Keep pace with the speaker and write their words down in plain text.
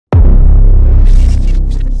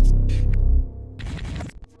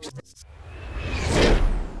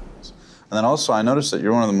And then also, I noticed that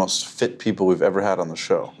you're one of the most fit people we've ever had on the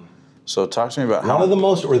show. So talk to me about One of the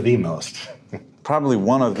most or the most? Probably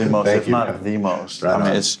one of the most, if not the most. Right,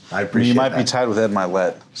 I mean, I appreciate you might that. be tied with Ed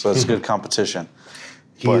Milet, so that's good competition.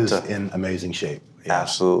 He is in amazing shape. Yeah.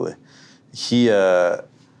 Absolutely. He's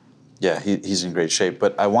in great shape.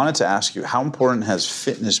 But I wanted to ask you, how important has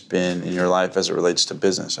fitness been in your life as it relates to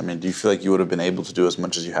business? I mean, do you feel like you would have been able to do as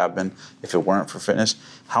much as you have been if it weren't for fitness?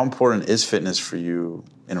 How important is fitness for you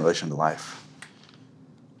in relation to life?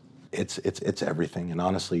 It's everything, and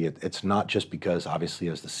honestly, it's not just because obviously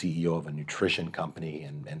as the CEO of a nutrition company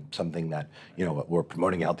and something that, you know, we're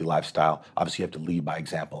promoting a healthy lifestyle, obviously you have to lead by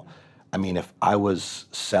example. I mean, if I was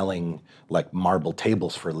selling like marble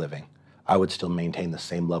tables for a living, I would still maintain the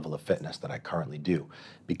same level of fitness that I currently do,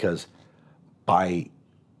 because by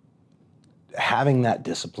having that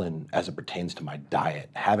discipline as it pertains to my diet,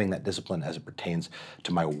 having that discipline as it pertains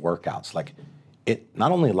to my workouts, like it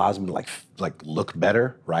not only allows me to like look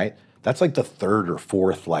better, right? That's like the third or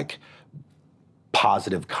fourth like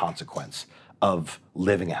positive consequence of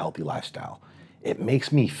living a healthy lifestyle. It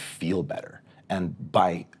makes me feel better. And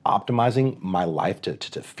by optimizing my life to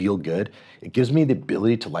feel good, it gives me the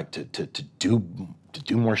ability to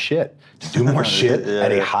do more shit,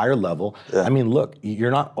 at a higher level. Yeah. I mean, look, you're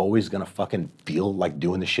not always gonna fucking feel like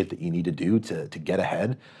doing the shit that you need to do to get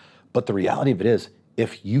ahead. But the reality of it is,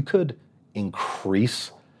 if you could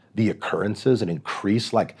increase the occurrences and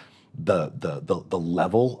increase like the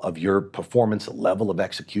level of your performance, the level of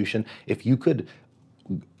execution, if you could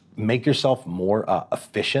make yourself more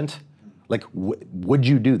efficient, like would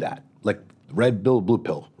you do that? Like red pill, blue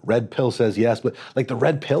pill. Red pill says yes, but like the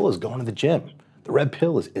red pill is going to the gym. The red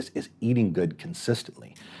pill is eating good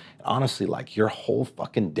consistently. Honestly, like your whole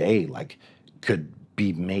fucking day like could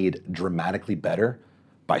be made dramatically better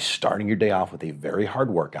by starting your day off with a very hard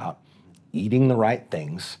workout, eating the right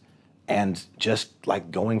things, and just like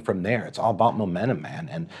going from there. It's all about momentum, man.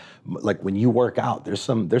 And like when you work out, there's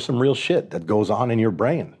some real shit that goes on in your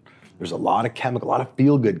brain. There's a lot of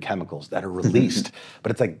feel-good chemicals that are released,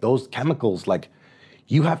 but it's like those chemicals, like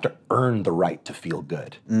you have to earn the right to feel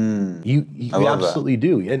good. You absolutely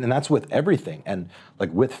do, and that's with everything. And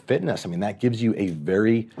like with fitness, I mean, that gives you a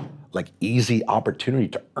very like easy opportunity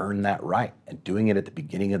to earn that right. And doing it at the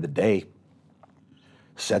beginning of the day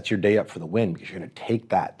sets your day up for the win, because you're gonna take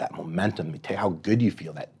that momentum, take how good you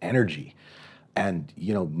feel, that energy. And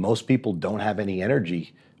you know, most people don't have any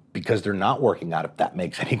energy because they're not working out, if that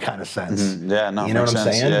makes any kind of sense. Yeah, no, you know what I'm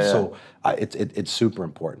saying? Yeah, yeah. So it's super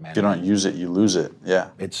important, man. If you don't use it, you lose it. Yeah,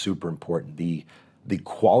 it's super important. The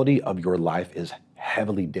quality of your life is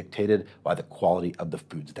heavily dictated by the quality of the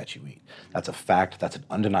foods that you eat. That's a fact. That's an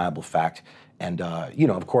undeniable fact. And you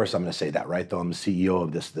know, of course, I'm going to say that, right? Though I'm the CEO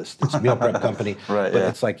of this meal prep company, right? But yeah.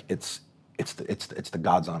 it's like it's the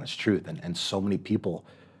God's honest truth. And so many people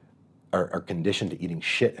are conditioned to eating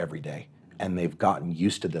shit every day. And they've gotten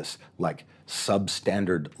used to this like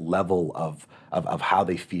substandard level of how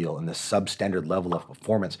they feel and this substandard level of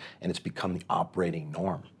performance, and it's become the operating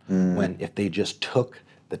norm. When if they just took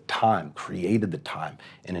the time, created the time,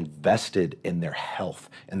 and invested in their health,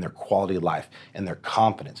 and their quality of life, and their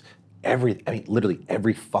confidence, literally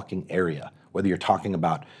every fucking area, whether you're talking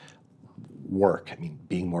about work, I mean,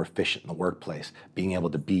 being more efficient in the workplace, being able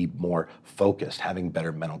to be more focused, having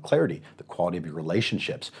better mental clarity, the quality of your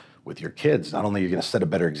relationships with your kids. Not only are you going to set a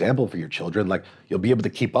better example for your children, like you'll be able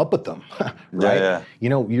to keep up with them, right? Yeah. You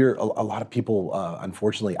know, a lot of people,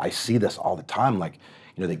 unfortunately, I see this all the time. Like,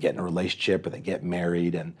 you know, they get in a relationship or they get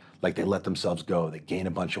married and like they let themselves go, they gain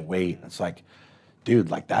a bunch of weight. And it's like,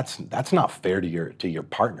 dude, like that's not fair to your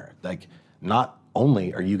partner. Like, not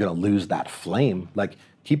only are you going to lose that flame, like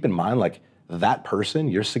keep in mind, like that person,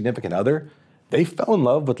 your significant other, they fell in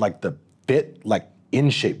love with like the fit, like in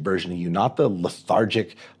shape version of you, not the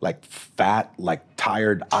lethargic, like fat, like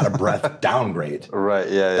tired, out of breath downgrade. Right.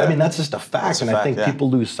 Yeah. I mean, that's just a fact. That's I think people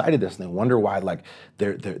lose sight of this and they wonder why like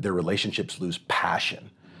their relationships lose passion.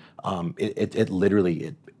 It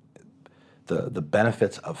literally, the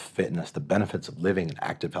benefits of fitness, the benefits of living an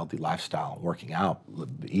active, healthy lifestyle, working out,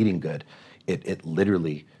 eating good, it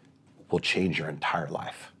literally will change your entire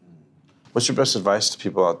life. What's your best advice to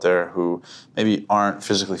people out there who maybe aren't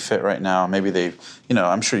physically fit right now? Maybe they, you know,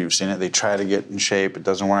 I'm sure you've seen it. They try to get in shape. It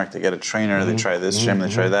doesn't work. They get a trainer. They try this gym. They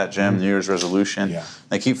try that gym. New Year's resolution. Yeah.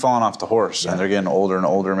 They keep falling off the horse, and they're getting older and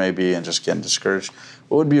older maybe and just getting discouraged.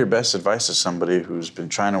 What would be your best advice to somebody who's been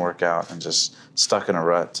trying to work out and just stuck in a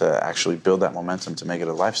rut to actually build that momentum to make it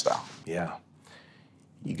a lifestyle? Yeah.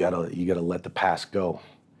 You gotta let the past go.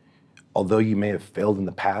 Although you may have failed in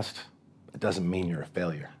the past, it doesn't mean you're a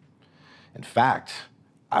failure. In fact,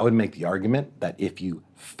 I would make the argument that if you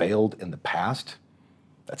failed in the past,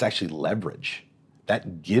 that's actually leverage.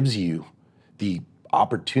 That gives you the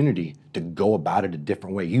opportunity to go about it a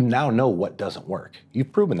different way. You now know what doesn't work.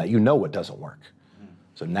 You've proven that you know what doesn't work.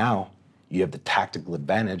 So now you have the tactical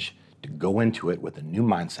advantage to go into it with a new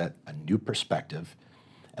mindset, a new perspective.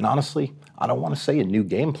 And honestly, I don't want to say a new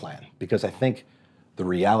game plan, because I think the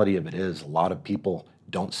reality of it is a lot of people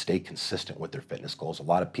don't stay consistent with their fitness goals. A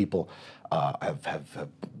lot of people have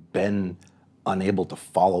been unable to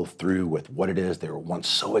follow through with what it is they were once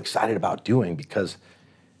so excited about doing, because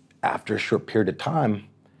after a short period of time,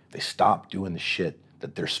 they stop doing the shit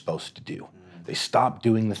that they're supposed to do. They stop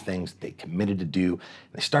doing the things they committed to do,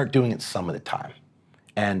 and they start doing it some of the time.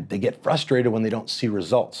 And they get frustrated when they don't see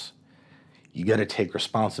results. You got to take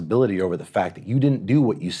responsibility over the fact that you didn't do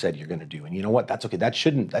what you said you're going to do. And you know what? That's okay. That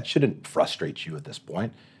shouldn't frustrate you at this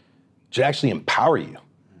point. It should actually empower you.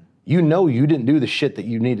 You know you didn't do the shit that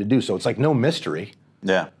you need to do, so it's like no mystery.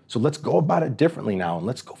 Yeah. So let's go about it differently now, and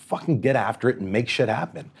let's go fucking get after it and make shit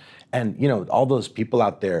happen. And you know, all those people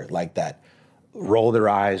out there like that roll their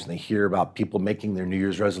eyes and they hear about people making their New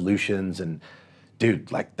Year's resolutions, and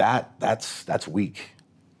dude, like that's weak.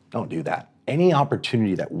 Don't do that. Any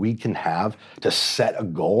opportunity that we can have to set a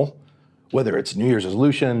goal, whether it's New Year's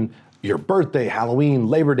resolution, your birthday, Halloween,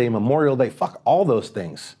 Labor Day, Memorial Day, fuck all those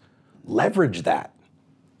things. Leverage that.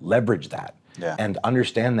 Leverage that. Yeah. And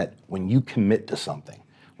understand that when you commit to something,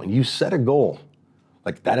 when you set a goal,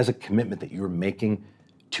 like that is a commitment that you're making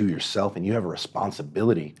to yourself, and you have a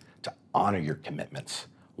responsibility to honor your commitments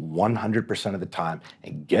 100% of the time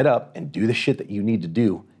and get up and do the shit that you need to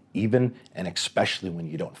do, even and especially when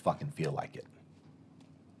you don't fucking feel like it.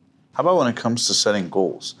 How about when it comes to setting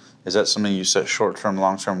goals? Is that something you set short-term,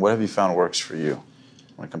 long-term? What have you found works for you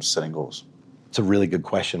when it comes to setting goals? It's a really good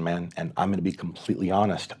question, man. And I'm going to be completely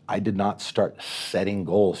honest. I did not start setting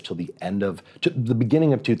goals till the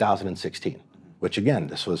beginning of 2016, which again,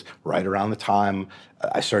 this was right around the time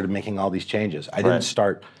I started making all these changes. I didn't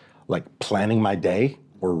start like planning my day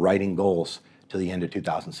or writing goals to the end of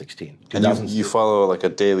 2016. And you follow like a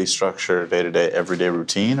daily structure, day-to-day, everyday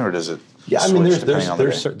routine, or does it? Yeah, I mean,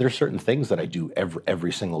 there's there's certain things that I do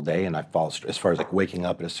every single day, and I follow as far as like waking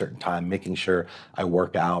up at a certain time, making sure I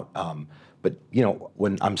work out. But you know,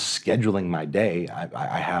 when I'm scheduling my day,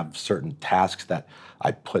 I have certain tasks that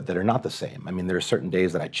I put that are not the same. I mean, there are certain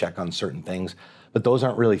days that I check on certain things, but those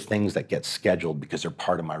aren't really things that get scheduled because they're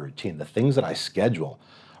part of my routine. The things that I schedule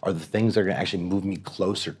are the things that are going to actually move me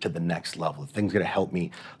closer to the next level. The things that are going to help me,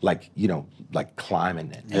 like, you know, like climb and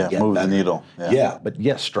get move better. The needle. Yeah, but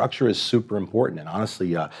yeah, structure is super important. And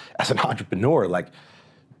honestly, as an entrepreneur, like,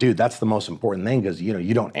 dude, that's the most important thing, because you know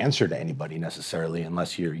you don't answer to anybody necessarily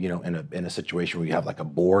unless you're in a situation where you have like a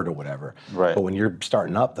board or whatever. Right. But when you're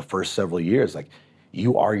starting up the first several years, like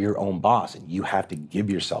you are your own boss, and you have to give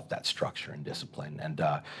yourself that structure and discipline. And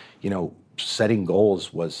you know, setting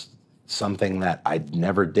goals was something that I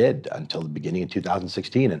never did until the beginning of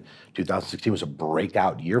 2016, and 2016 was a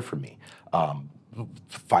breakout year for me,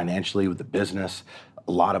 financially with the business.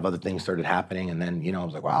 A lot of other things started happening, and then you know I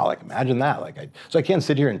was like, wow, like imagine that. So I can't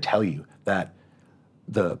sit here and tell you that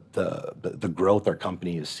the growth our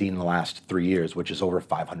company has seen in the last 3 years, which is over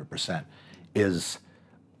 500%, is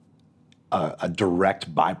a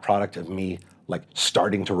direct byproduct of me like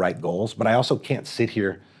starting to write goals. But I also can't sit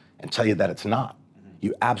here and tell you that it's not.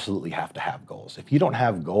 You absolutely have to have goals. If you don't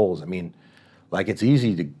have goals, I mean, like it's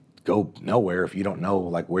easy to go nowhere if you don't know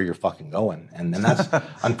like where you're fucking going, and then that's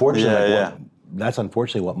unfortunately that's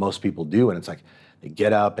unfortunately what most people do. And it's like they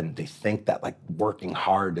get up and they think that like working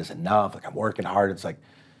hard is enough. Like I'm working hard. It's like,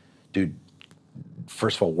 dude,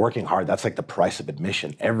 first of all, working hard, that's like the price of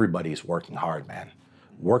admission. Everybody's working hard, man.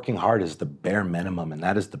 Working hard is the bare minimum, and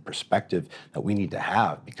that is the perspective that we need to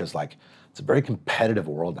have, because like it's a very competitive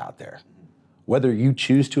world out there. Whether you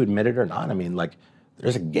choose to admit it or not, I mean, like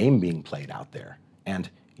there's a game being played out there, and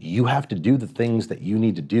you have to do the things that you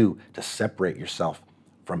need to do to separate yourself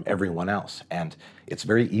from everyone else. And it's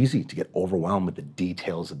very easy to get overwhelmed with the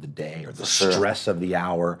details of the day or the stress of the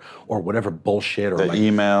hour or whatever bullshit or the like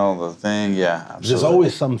email, the thing, absolutely. There's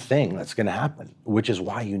always something that's gonna happen, which is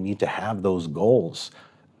why you need to have those goals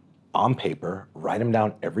on paper, write them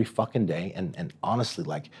down every fucking day. And honestly,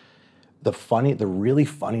 like the really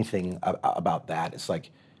funny thing about that is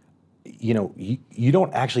like, you know, you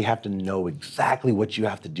don't actually have to know exactly what you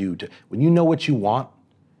have to do when you know what you want,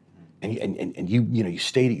 and you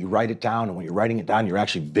state it, you write it down, and when you're writing it down, you're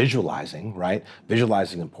actually visualizing, right?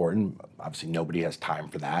 Visualizing is important. Obviously, nobody has time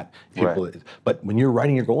for that. But when you're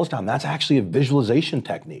writing your goals down, that's actually a visualization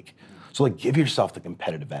technique. So like, give yourself the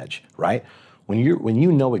competitive edge, right? When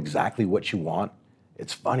you know exactly what you want,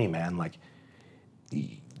 it's funny, man. Like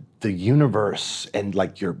the universe and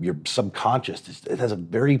like your subconscious, it has a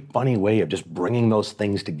very funny way of just bringing those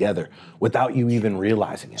things together without you even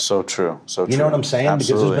realizing it. So true. So true. You know what I'm saying?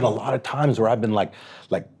 Absolutely. Because there's been a lot of times where I've been like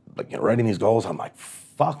you know, writing these goals. I'm like,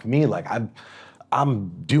 fuck me. Like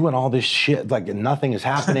I'm doing all this shit, like, and nothing is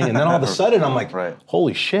happening. And then all of a sudden I'm like, right.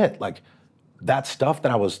 holy shit. Like that stuff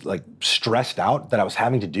that I was like stressed out that I was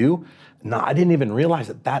having to do. No, I didn't even realize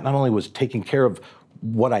that not only was taking care of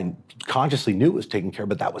what I consciously knew was taking care of,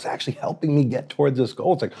 but that was actually helping me get towards this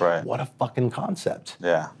goal. It's like, right. what a fucking concept.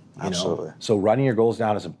 Yeah, absolutely. You know? So writing your goals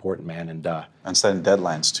down is important, man. And setting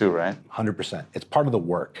deadlines too, right? 100%. It's part of the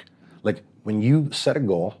work. Like when you set a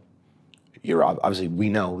goal, you're obviously, we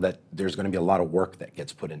know that there's going to be a lot of work that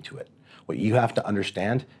gets put into it. What you have to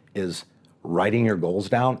understand is writing your goals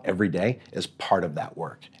down every day is part of that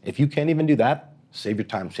work. If you can't even do that, save your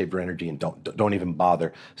time, save your energy, and don't even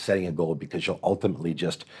bother setting a goal, because you'll ultimately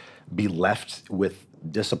just be left with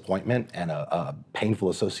disappointment and a painful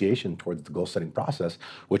association towards the goal setting process,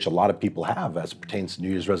 which a lot of people have as it pertains to New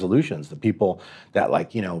Year's resolutions. The people that,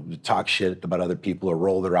 like, you know, talk shit about other people or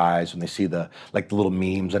roll their eyes when they see the little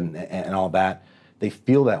memes and all that, they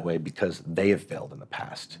feel that way because they have failed in the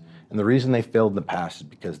past. And the reason they failed in the past is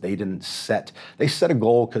because they set a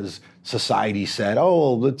goal because society said,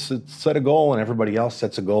 oh, let's set a goal, and everybody else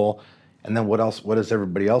sets a goal. And then what does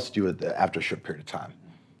everybody else do after a short period of time?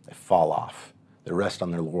 They fall off, they rest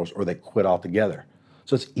on their laurels, or they quit altogether.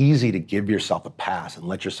 So it's easy to give yourself a pass and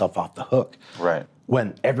let yourself off the hook. Right.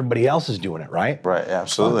 When everybody else is doing it, right? Right,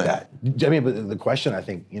 absolutely. That. I mean, but the question I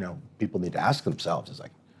think, you know, people need to ask themselves is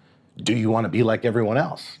like, do you want to be like everyone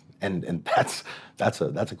else? And that's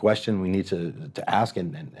a question we need to ask,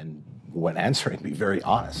 and when answering, be very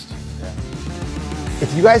honest. Yeah.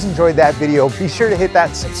 If you guys enjoyed that video, be sure to hit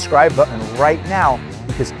that subscribe button right now,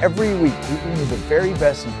 because every week we bring you the very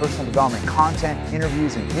best in personal development content,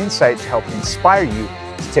 interviews, and insight to help inspire you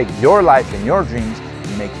to take your life and your dreams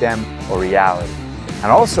and make them a reality.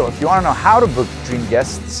 And also, if you want to know how to book dream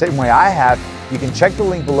guests the same way I have, you can check the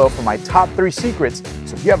link below for my top 3 secrets.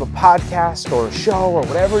 So if you have a podcast or a show or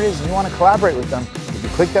whatever it is and you want to collaborate with them, if you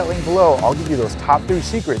click that link below, I'll give you those top 3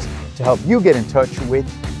 secrets to help you get in touch with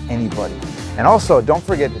anybody. And also, don't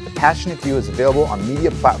forget that The Passionate Few is available on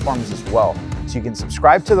media platforms as well. So you can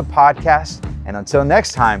subscribe to the podcast. And until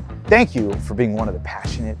next time, thank you for being one of the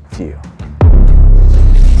Passionate Few.